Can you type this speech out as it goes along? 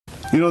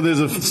You know, there's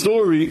a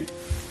story.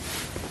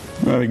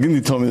 Rabbi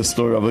Gindi told me the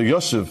story of Rabbi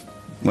Yosef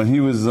when he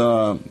was.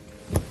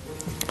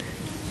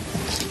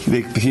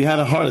 He had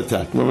a heart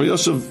attack. Rabbi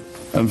Yosef,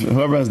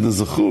 whoever has the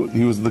zechut,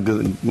 he was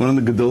one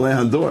of the Gedolei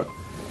Hador.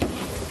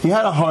 He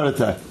had a heart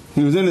attack.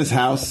 He was in his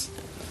house.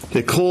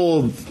 They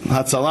called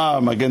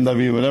Hatzalah, Magen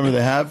David, whatever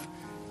they have,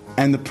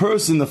 and the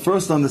person, the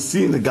first on the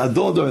scene, the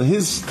Gadol,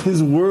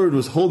 his word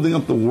was holding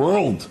up the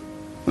world.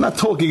 We're not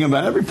talking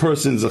about every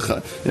person's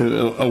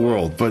a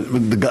world, but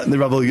the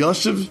Rabbi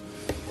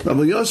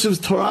Yoshev's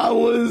Torah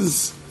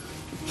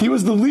he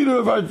was the leader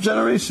of our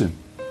generation.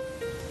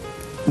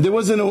 We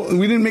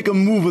didn't make a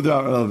move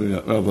without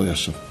Rabbi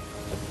Yoshev.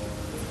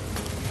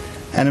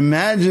 And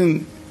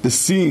imagine the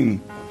scene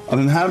of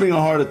him having a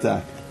heart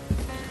attack,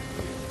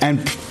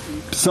 and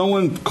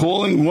someone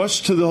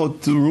rushed to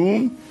the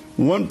room.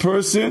 One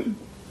person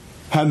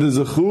had the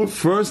zechut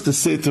first to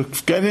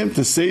get him,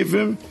 to save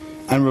him,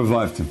 and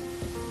revived him.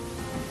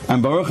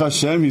 And Baruch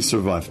Hashem, he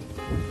survived.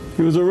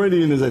 He was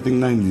already in his,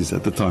 90s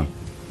at the time.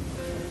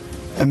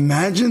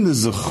 Imagine the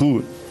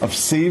zechut of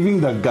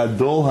saving the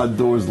Gadol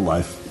Hador's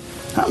life.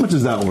 How much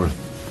is that worth?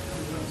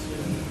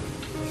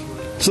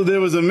 So there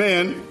was a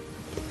man,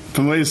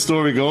 from the way his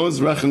story goes,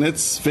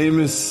 Rechnitz,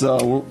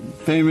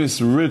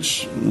 famous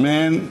rich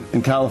man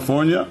in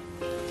California.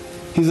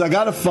 He says, I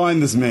got to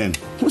find this man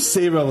who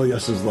saved Rabbi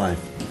Yosef's life.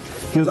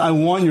 He goes, I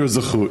want your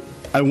zechut.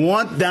 I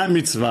want that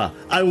mitzvah.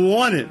 I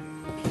want it.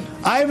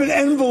 I have an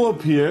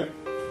envelope here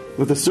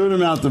with a certain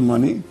amount of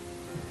money,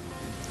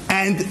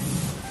 and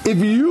if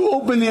you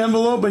open the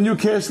envelope and you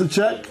cash the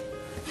check,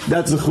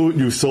 that's zechut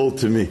you sold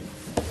to me.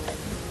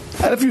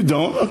 And if you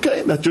don't,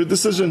 okay, that's your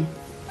decision.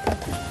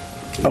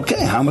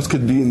 Okay, how much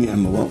could be in the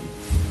envelope?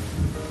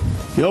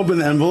 He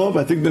opened the envelope.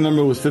 I think the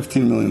number was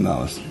 $15 million.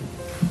 I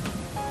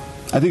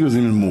think it was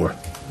even more.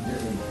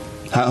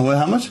 How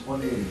much?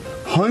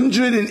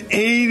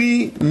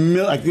 180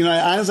 million.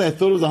 Honestly, I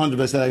thought it was 100,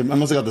 but I said I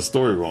must have got the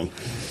story wrong.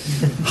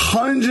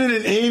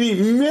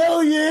 $180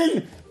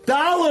 million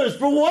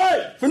for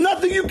what? For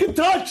nothing you can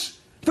touch.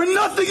 For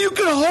nothing you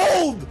can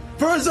hold.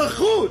 For a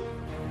zechut.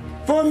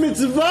 For a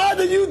mitzvah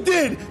that you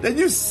did. That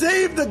you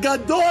saved the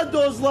Gadol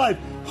Hador's life.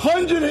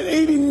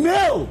 180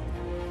 mil.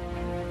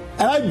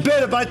 And I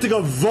bet if I took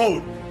a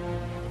vote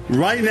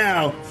right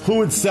now, who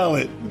would sell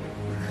it?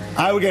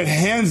 I would get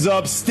hands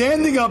up,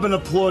 standing up and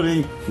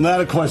applauding,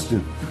 not a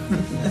question.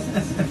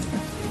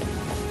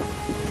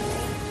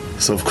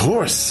 So of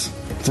course,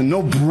 it's a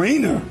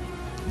no-brainer.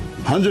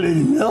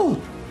 180 mil?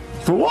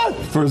 For what?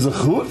 For a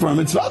zechut? For a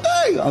mitzvah?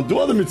 Hey, I'll do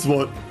other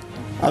mitzvot.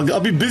 I'll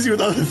be busy with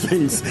other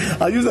things.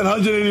 I'll use that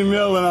 180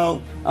 mil and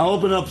I'll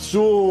open up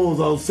shuls,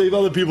 I'll save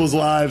other people's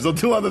lives, I'll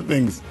do other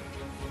things.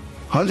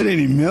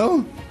 180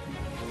 mil?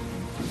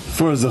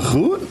 For a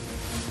zechut?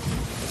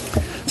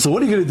 So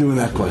what are you going to do in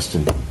that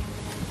question?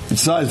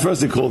 Besides,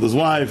 first he called his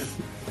wife.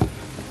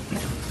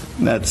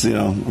 That's,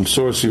 I'm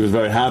sure she was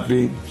very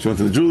happy. She went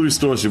to the jewelry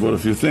store, she bought a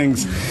few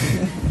things.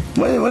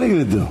 What are you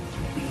going to do?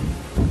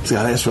 He's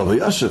got to ask Rabbi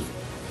Yosef.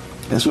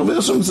 Ask Rabbi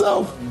Yosef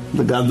himself.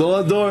 The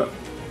Gadol Hador.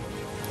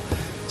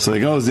 So he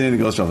goes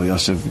in, Rabbi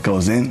Yosef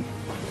goes in.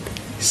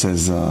 He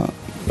says,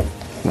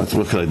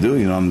 what could I do?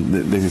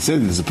 They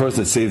said, there's a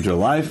person that saved your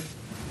life.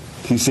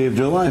 He saved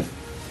your life.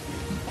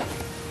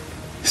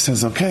 He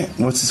says, okay,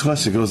 what's his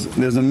question? He goes,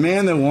 there's a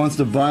man that wants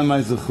to buy my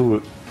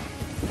zechut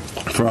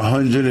for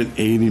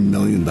 $180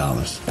 million.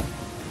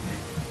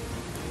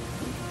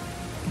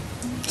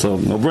 So,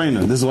 no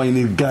brainer. This is why you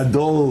need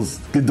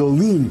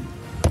Gedolim.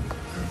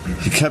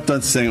 He kept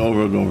on saying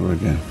over and over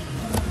again,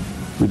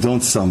 we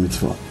don't sell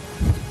mitzvah.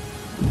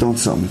 We don't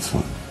sell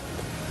mitzvah.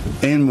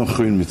 Ein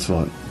mochrin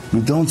mitzvah.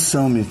 We don't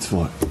sell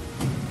mitzvah.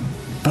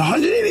 But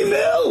 180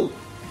 mil!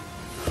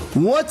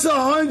 What's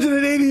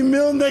 180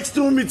 mil next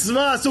to a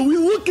mitzvah? So we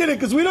look at it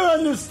because we don't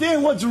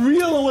understand what's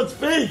real and what's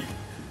fake.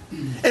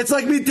 It's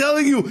like me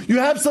telling you, you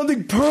have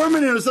something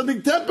permanent or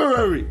something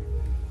temporary.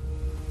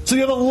 So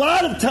you have a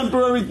lot of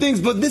temporary things,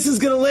 but this is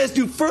going to last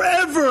you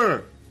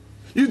forever.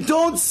 You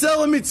don't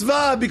sell a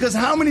mitzvah because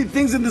how many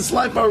things in this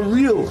life are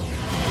real?